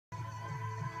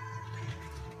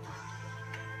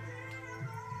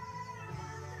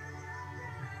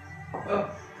Oh.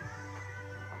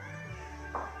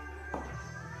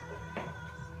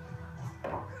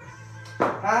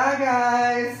 Hi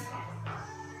guys!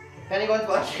 If anyone's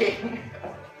watching,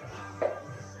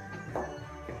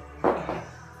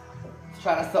 just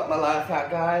trying to sort my life out,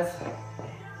 guys.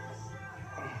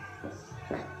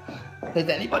 Is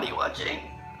anybody watching?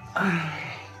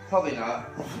 Probably not.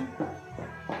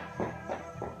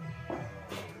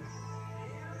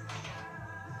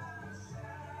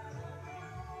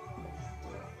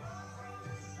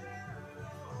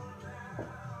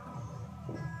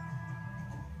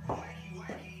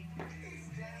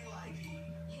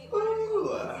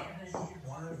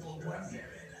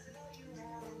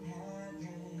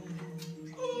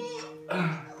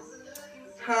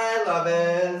 Hi,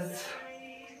 lovers.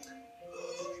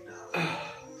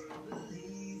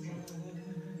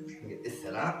 Get this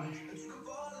set up.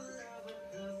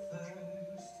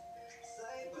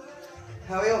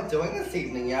 How are y'all doing this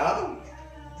evening, y'all?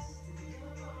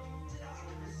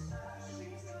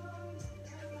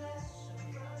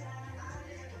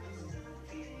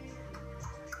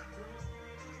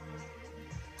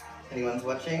 Anyone's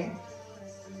watching?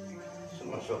 I'm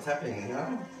not sure what's happening, you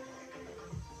know?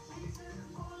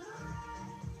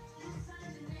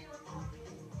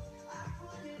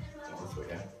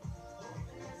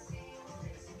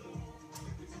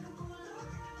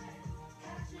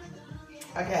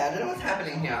 Okay, I don't know what's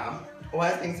happening here.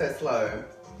 Why is things so slow?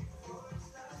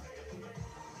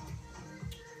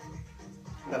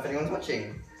 I don't know if anyone's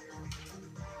watching.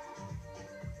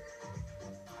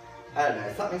 I don't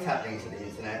know, something's happening to the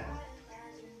internet.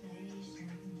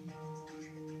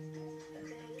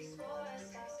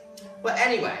 Well,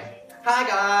 anyway, hi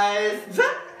guys!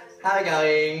 How are you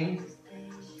going?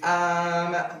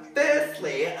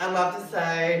 Firstly, I'd love to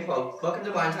say, well, welcome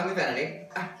to Wine Time with Vanity.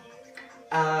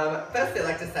 Firstly, I'd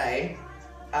like to say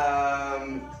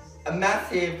a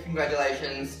massive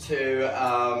congratulations to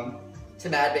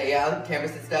Mad B, our Canberra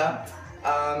sister,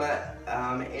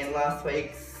 in last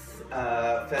week's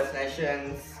First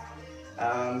Nations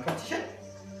competition.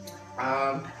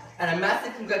 And a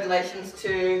massive congratulations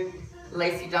to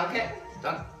Lacey Donovan,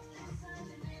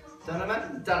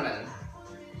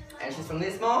 and she's from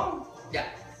Lismore. Yeah.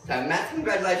 So massive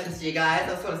congratulations to you guys.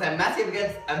 I was going to say a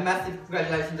massive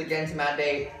congratulations again to Mad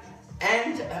B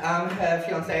and her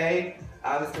fiance,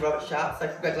 Mr. Robert Sharp. So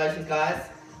congratulations, guys.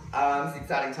 It's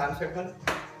exciting times for everyone.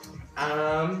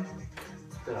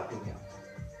 Let's put it up in here.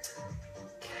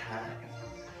 Okay.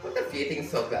 We've got a few things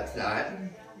to talk about tonight.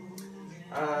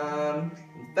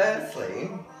 Firstly,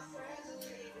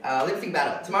 lip sync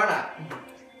battle tomorrow night.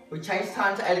 We changed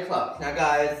time to 8 o'clock. Now,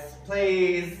 guys,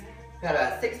 please. We had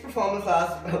about six performers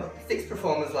last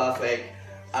week,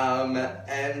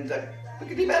 and we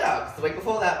could do better, because the week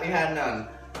before that we had none.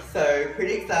 So,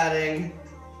 pretty exciting.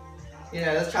 You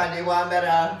know, let's try and do one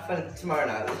better for tomorrow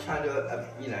night. Let's try and do it,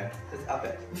 you know, just up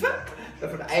it. But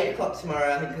from 8 o'clock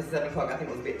tomorrow, I think, because 7 o'clock I think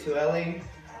was a bit too early.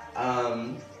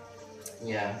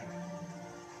 Yeah.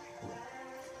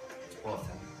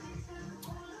 Awesome.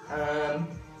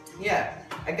 Yeah.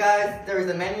 And guys, there is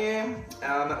a menu,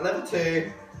 level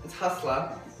 2. It's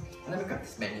Hustler, and then we've got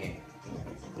this menu.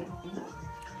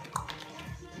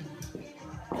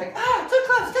 Like, too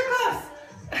close!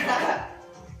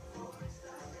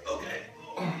 Okay.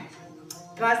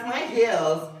 Guys, my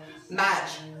heels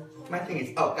match my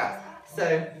thingies. Oh, guys,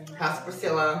 so House of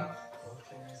Priscilla.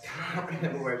 Can't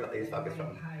remember where I got these fuckers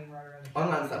from.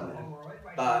 Online somewhere.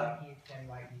 But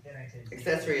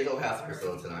accessory is all House of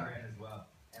Priscilla tonight.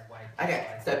 Okay,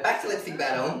 so back to lip sync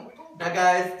battle. Now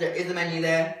guys, there is a menu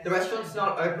there. The restaurant's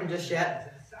not open just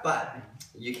yet, but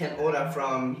you can order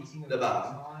from the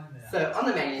bar. So on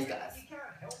the menus, guys,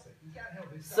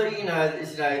 so you know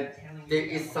there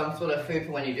is some sort of food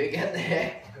for when you do get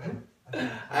there.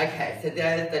 Okay, so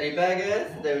they do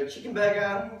burgers, they do a chicken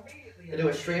burger, they do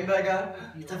a shrimp burger,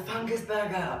 it's a fungus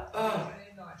burger. Oh,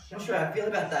 not sure how I feel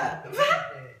about that.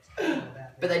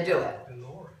 But they do it.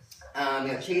 You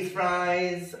got cheese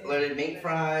fries, loaded meat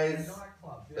fries,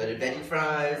 loaded veggie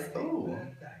fries, ooh,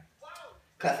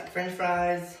 classic French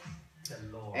fries,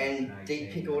 and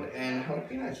deep pickled and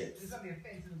jalapeno chips. So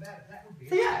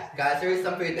yeah, guys, there is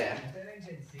some food there.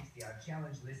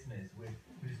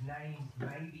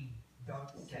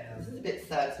 This is a bit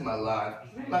sad to my life.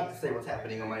 I'd like to see what's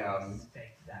happening on my well,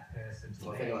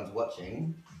 if anyone's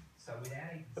watching.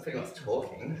 If anyone's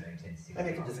talking, maybe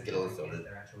I can just get all this sorted.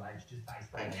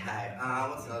 Okay,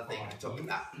 what's another thing to talk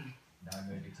about?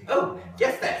 Oh,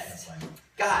 Yes Fest!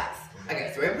 Guys,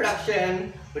 okay, so we're in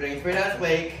production, we're doing 3 nights a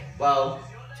week, well,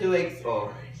 2 weeks,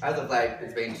 or as of late,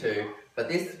 it's been 2, but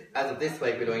as of this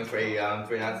week, we're doing 3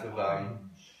 nights of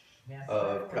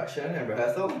of production and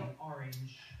rehearsal.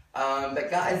 But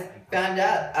guys, found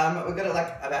out we've got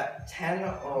like about 10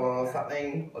 or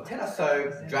something, or 10 or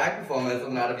so drag performers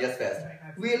on the night of Yes Fest.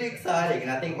 Really exciting,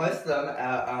 and I think most of them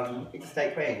are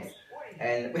interstate queens.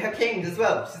 And we have kings as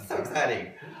well, which is so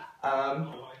exciting.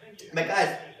 But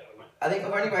guys, I think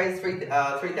I've only raised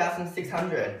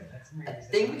 3,600. I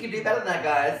think we can do better than that,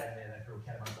 guys.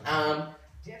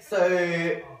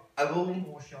 So I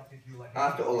will,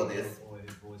 after all of this,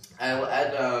 I will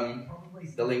add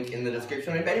the link in the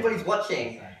description. If anybody's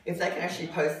watching, if they can actually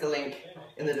post the link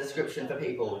in the description for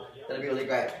people, that'd be really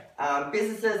great.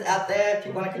 Businesses out there, if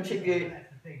you want to contribute,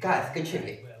 guys,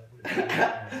 contribute.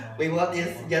 We want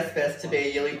this Yes Fest to be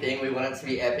a yearly thing. We want it to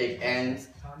be epic, and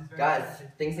guys,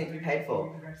 things need to be paid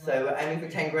for. So we're aiming for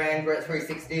 10 grand. We're at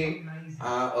 360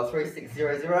 or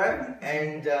 3600,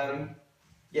 and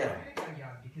yeah.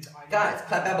 Guys,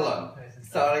 Clap Babylon.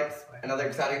 So another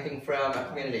exciting thing from our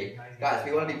community. Guys,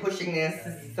 we want to be pushing this.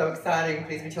 This is so exciting.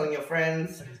 Please be telling your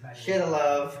friends. Share the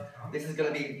love. This is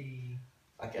going to be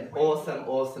like an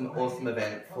awesome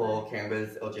event for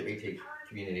Canberra's LGBT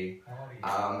community.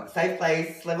 Safe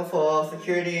place, level 4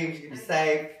 security. You can be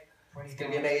safe. It's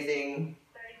going to be amazing.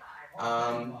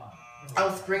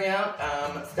 Our Spring Out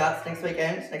starts next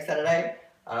weekend, next Saturday,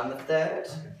 the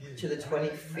 3rd to the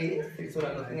 25th is what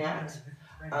I'm looking at.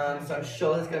 So I'm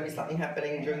sure there's going to be something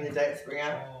happening during the day at Spring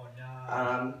Out.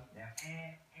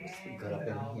 What's we got up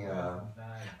in here?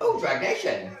 Oh, Drag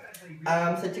Nation!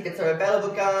 So tickets are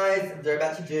available, guys. They're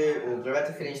about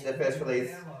to finish their first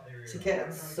release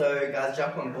tickets. So guys,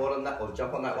 jump on board on that, or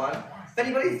jump on that one. If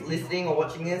anybody's listening or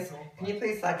watching this, can you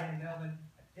please like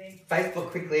Facebook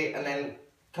quickly and then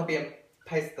copy and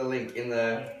paste the link in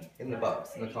the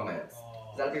box in the comments.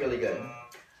 That'd be really good.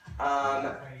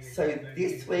 So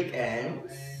this weekend,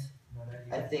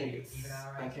 I think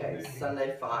it's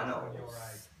Sunday finals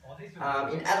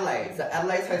in Adelaide. So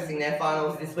Adelaide's hosting their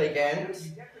finals this weekend.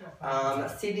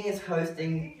 Sydney is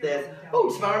hosting theirs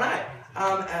tomorrow night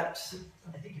at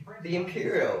the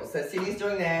Imperial. So Sydney's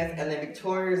doing theirs, and then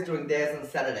Victoria's doing theirs on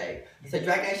Saturday. So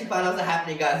Drag Nation finals are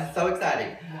happening, guys. It's so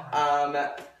exciting.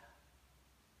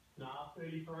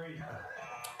 33.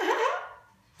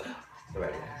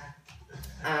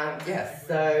 Yes,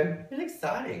 so really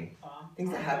exciting.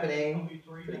 Things are happening.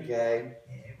 Pretty gay.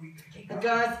 And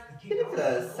guys, a bit of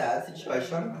a sad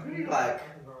situation. I'm pretty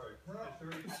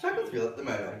struggling through at the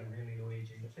moment.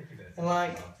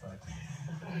 And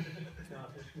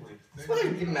just want to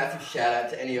give a massive shout out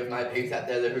to any of my peeps out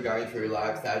there that are going through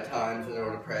sad times and are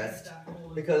all depressed.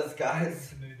 Because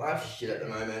guys, life's shit at the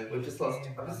moment. I've just lost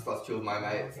 2 of my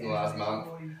mates in the last month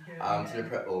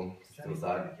to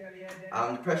suicide.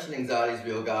 Depression and anxiety is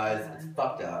real, guys. It's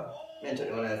fucked up. Mental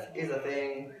illness is a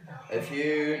thing. If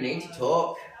you need to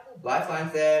talk,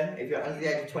 Lifeline's there. If you're under the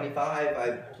age of 25, I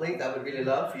would really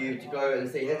love for you to go and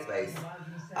see Headspace.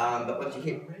 But once you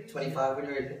hit 25, when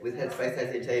you're with Headspace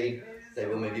ACT, they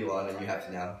will move you on, and you have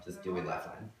to now just deal with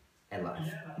Lifeline and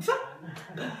life.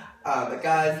 But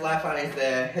guys, Lifeline is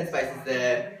there, Headspace is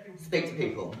there. Speak to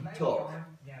people, talk.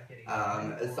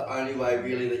 It's the only way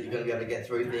really that you're going to be able to get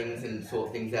through things and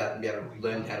sort things out and be able to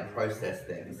learn how to process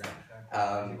things.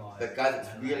 But guys, it's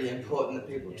really important that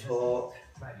people talk.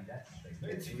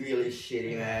 It's really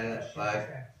shitty, man.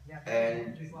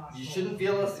 And you shouldn't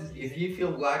feel this. If you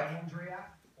feel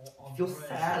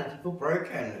sad, if you feel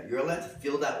broken, you're allowed to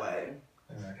feel that way.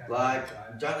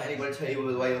 Don't let anybody tell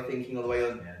you the way you're thinking or the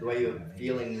way you're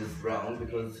feeling is wrong,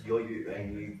 because you're you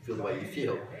and you feel the way you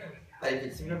feel. But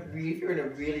if you're in a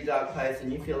really dark place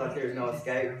and you feel like there is no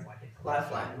escape,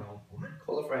 Lifeline.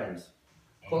 Call a friend.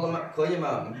 Call your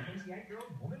mum.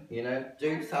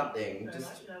 Do something.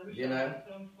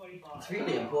 It's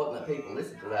really important that people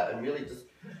listen to that and really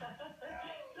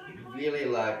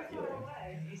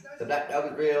So that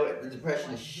was real. The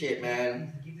depression is shit,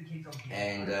 man.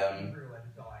 And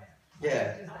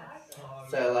yeah.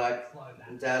 So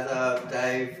Dazza,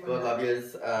 Dave, God love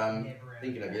yous.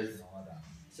 Thinking of yous.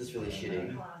 It's just really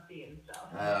shitty.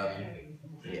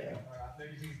 Yeah.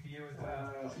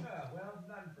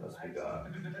 What else we got?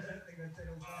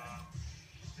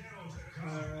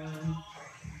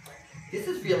 This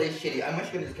is really shitty. I'm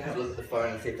actually going to just have a look at the phone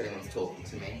and see if anyone's talking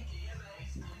to me.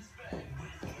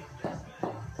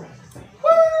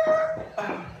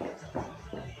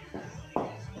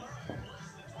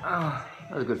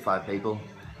 That was a good 5 people.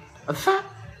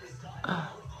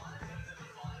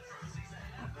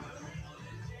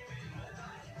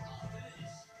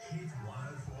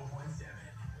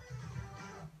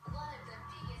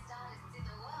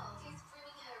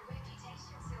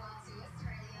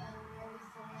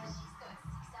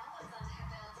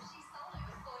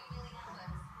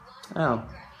 Oh.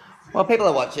 Well, people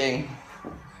are watching.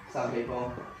 Some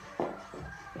people.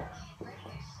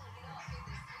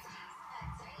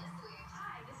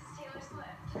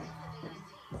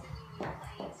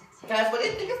 Guys, what do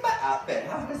you think of my outfit?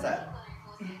 How is that?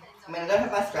 I mean, I don't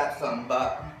have my straps on,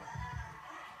 but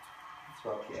it's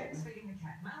well cute.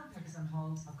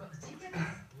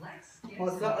 Well,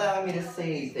 it's not allowing me to see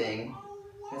anything.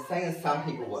 It's saying there's some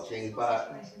people watching,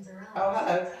 but... Oh,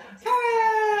 hello.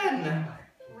 Karen!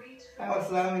 Oh, it's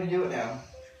allowing me to do it now.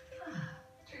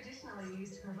 Traditionally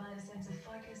used to provide a sense of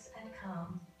focus and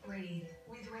calm. Breathe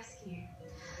with Rescue.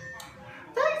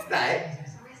 Thanks, babe.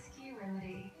 Rescue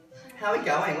Remedy. How are we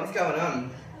going? What's going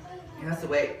on? How's the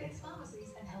week?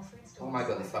 Oh my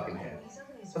god, this fucking hair.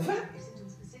 What's that?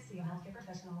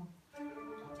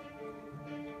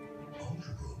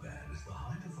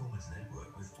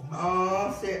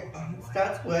 Oh, see, it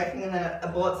starts working and then it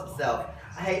aborts itself.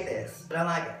 I hate this, but I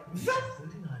like it.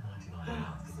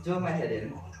 It's doing my head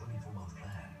in.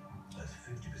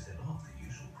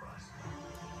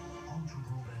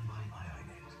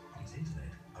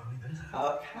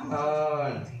 Oh, come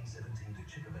on.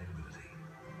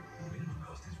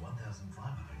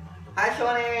 Hi,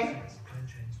 Shawnee.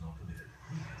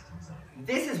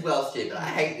 This is well stupid. I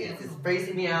hate this. It's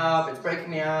freezing me up. It's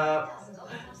breaking me up.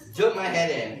 It's doing my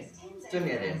head in. It's doing my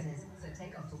head in.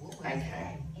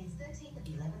 Okay.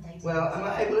 Well, I'm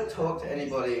not able to talk to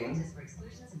anybody.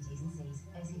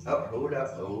 Oh, hold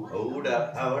up. Oh, hold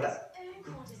up. Hold up.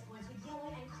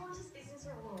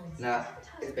 Nah,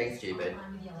 it's being stupid.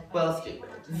 Well, stupid.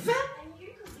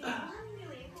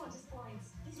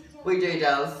 We do,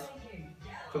 dolls.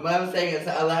 From what I'm saying, it's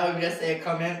allowing me to say a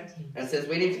comment and it says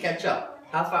we need to catch up.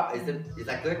 How far is it? Is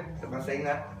that good? Am I saying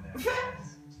that?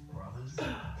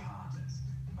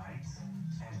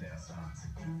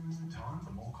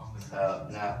 Oh,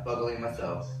 nah, boggling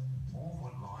myself.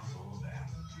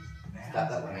 Start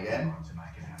that one again.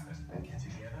 Okay.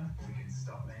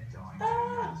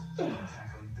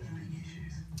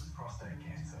 Prostate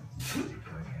cancer,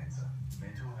 testicular cancer,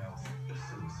 mental health,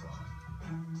 suicide.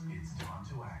 It's time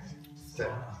to act. Sign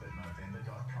up at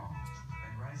November.com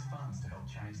and raise funds to help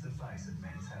change the face of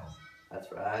men's health.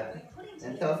 That's right.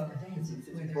 Mental health is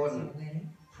important.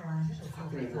 It's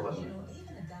fucking important.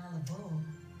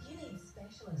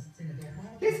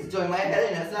 This is doing my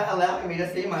head in. It's not allowing me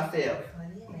to see myself.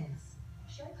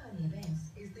 Show Pony Events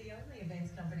is the only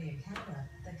events company in Canada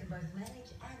that can both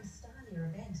manage and style your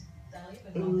event. They'll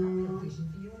even mock up your vision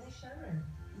for you in their showroom.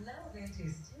 No event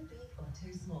is too big or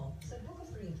too small, so book a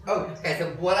free appointment. Oh, okay, so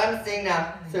what I'm seeing now,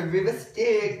 so River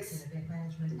Sticks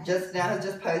just now has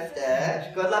just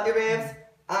posted, God love you, Rivs,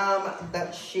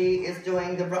 that she is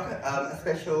doing the a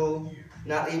special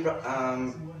nightly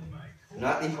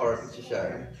horror picture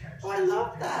show. Oh, I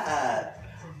love that.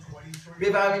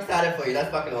 River, I'm excited for you,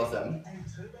 that's fucking awesome.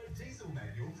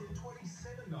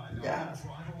 Yeah.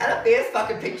 And a fierce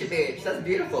fucking picture, bitch. That's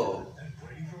beautiful.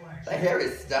 The hair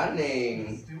is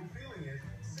stunning.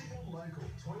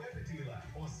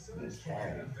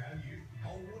 Okay.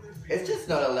 It's just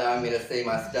not allowing me to see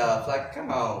my stuff. Like,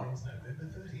 come on.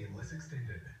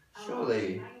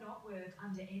 Surely.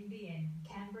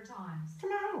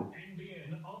 Come on.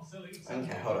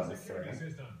 Okay, hold on. Sorry.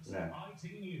 No.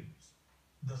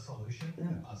 The solution?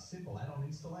 Yeah. A simple add-on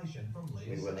installation from Leeds.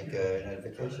 We want to go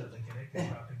notification.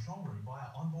 Control room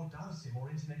via onboard data SIM or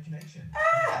internet connection.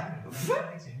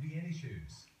 NBN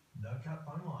issues. No cut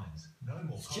phone lines. No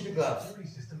more stupid gloves.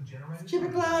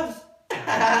 Stupid gloves.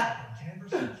 Canberra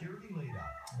security leader.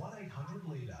 1-800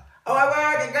 leader. Oh, I work.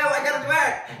 I go. I gotta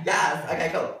work. Yes. Okay,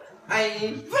 cool.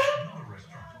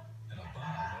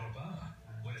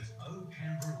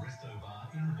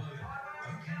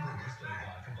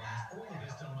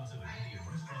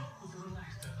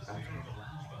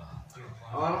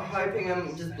 I'm hoping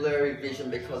I'm just blurry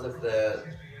vision because of the...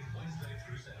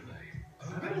 I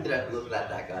really don't look like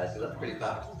that, guys, because that's pretty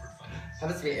fucked.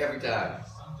 Happens to me every time.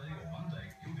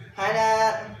 Hi,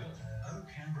 Nat!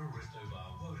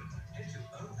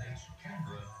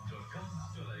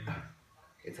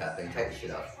 It's happening. Take the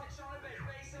shit off.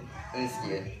 And it's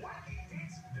you.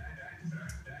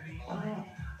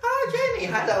 Oh,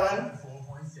 Jamie! Hi, darling!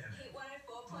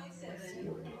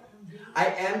 I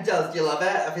am jealous. Do you love it?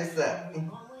 I feel sick.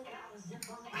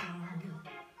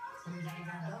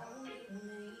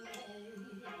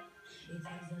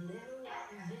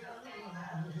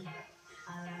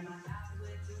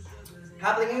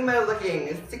 How the emo looking?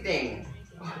 It's sickening.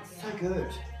 Oh, it's so good.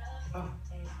 Oh.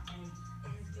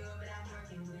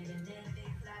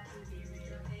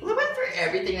 Well, I went through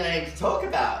everything that I need to talk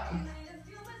about.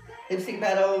 Lip sync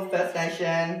battle, First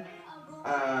Nation,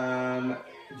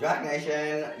 Drag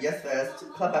Nation, Yes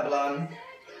Fest, Club Babylon,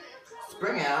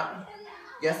 Spring Out,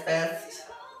 Yes Fest.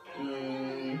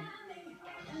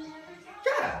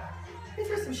 Yeah, it's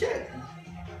for some shit.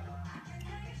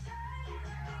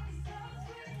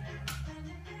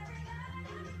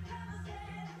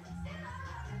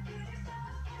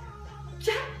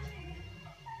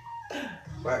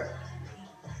 Work.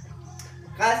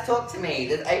 Guys, talk to me.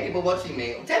 There's 8 people watching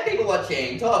me. 10 people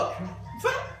watching. Talk.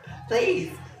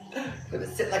 Please. Let me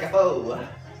sit like a fool.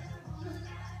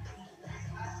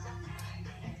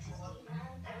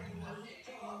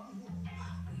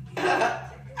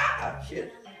 Ah,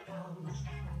 shit.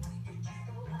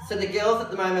 So the girls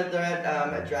at the moment, they're at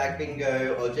a drag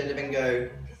bingo or gender bingo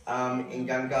in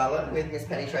Gungahlin with Miss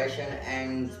Penetration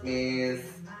and Miss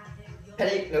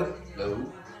Nope.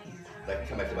 They can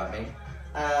come back to bite me.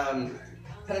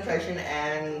 Penetration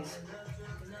and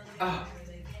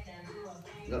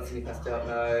not Sydney Pastel,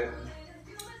 no.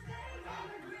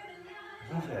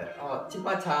 Love it. Oh, tip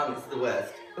my tongue, it's the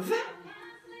worst.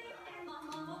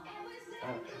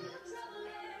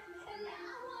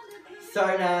 So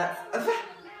nuts.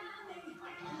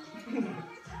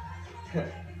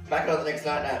 Back on the next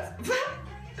night nuts.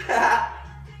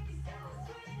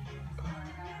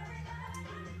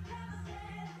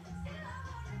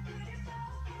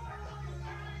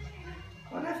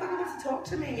 Why don't I fucking want to talk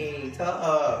to me?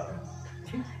 Talk.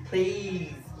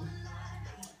 Please.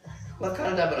 Well,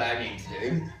 kind of done what I need to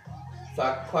do. So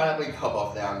I quite happily hop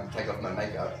off now and take off my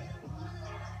makeup.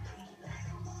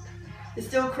 You're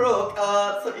still crook.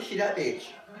 Sort your shit out,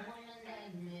 bitch.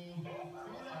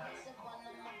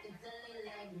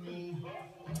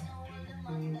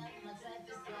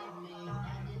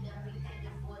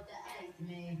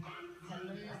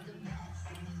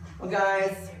 Well,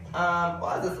 guys,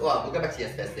 we'll go back to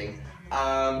Yes Festing.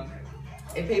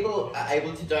 If people are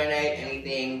able to donate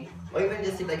anything, or even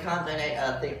just if they can't donate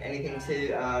anything to,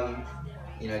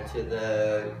 you know, to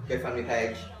the GoFundMe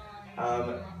page,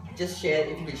 just share.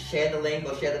 If you could share the link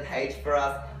or share the page for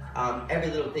us, every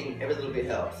little bit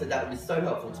helps. So that would be so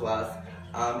helpful to us.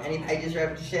 Any pages you're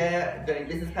able to share, any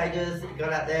business pages you've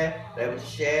got out there, they're able to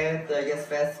share the Yes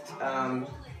Fest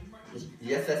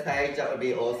page. That would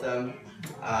be awesome.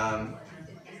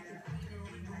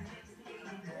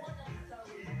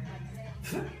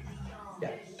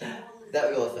 Yeah, that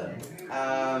would be awesome.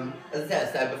 As I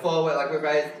said, so before we've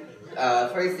raised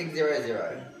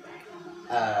 3600.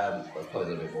 Well, it's probably a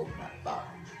little bit more than that, but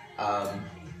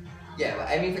yeah, we're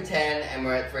aiming for 10 and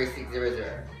we're at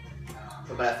 3600.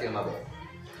 Put my last thing on my wall.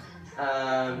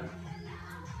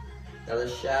 Another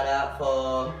shout out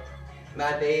for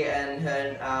Mad B and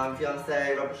her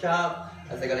fiance Robert Sharp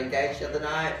as they got engaged the other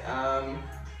night.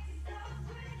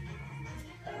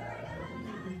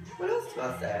 What else do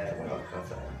I say?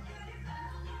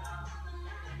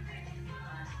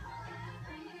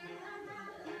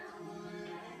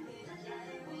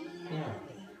 Yeah.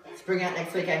 Spring Out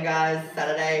next weekend, guys.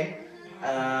 Saturday.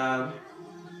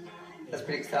 That's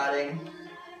pretty exciting.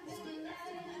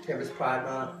 Canberra's Pride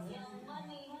Month.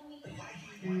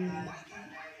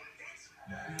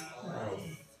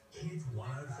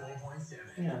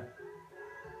 Yeah.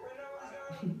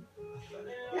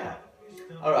 Yeah.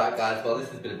 Alright, guys. Well, this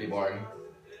has been a bit boring.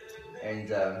 And,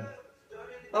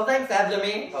 well, thanks for having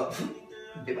me. Oh,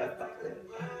 bit my fuck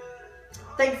lip.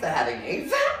 Thanks for having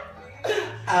me.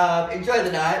 Enjoy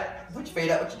the night. Put your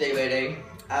feet up, watch your DVD.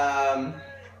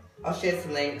 I'll share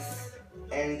some links.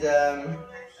 And,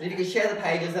 if you can share the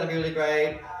pages, that'll be really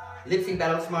great. Lip Sync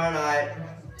Battle tomorrow night.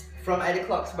 From 8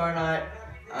 o'clock tomorrow night.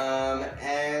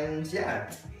 And, yeah.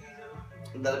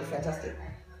 That'll be fantastic.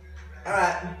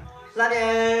 Alright. Love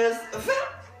yous. Oh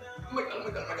my god, oh my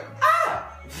god, oh my god.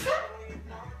 Ah!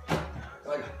 Oh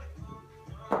my god.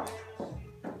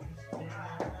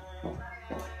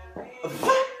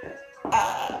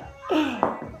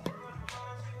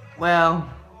 Well,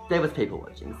 there was people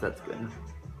watching, so that's good.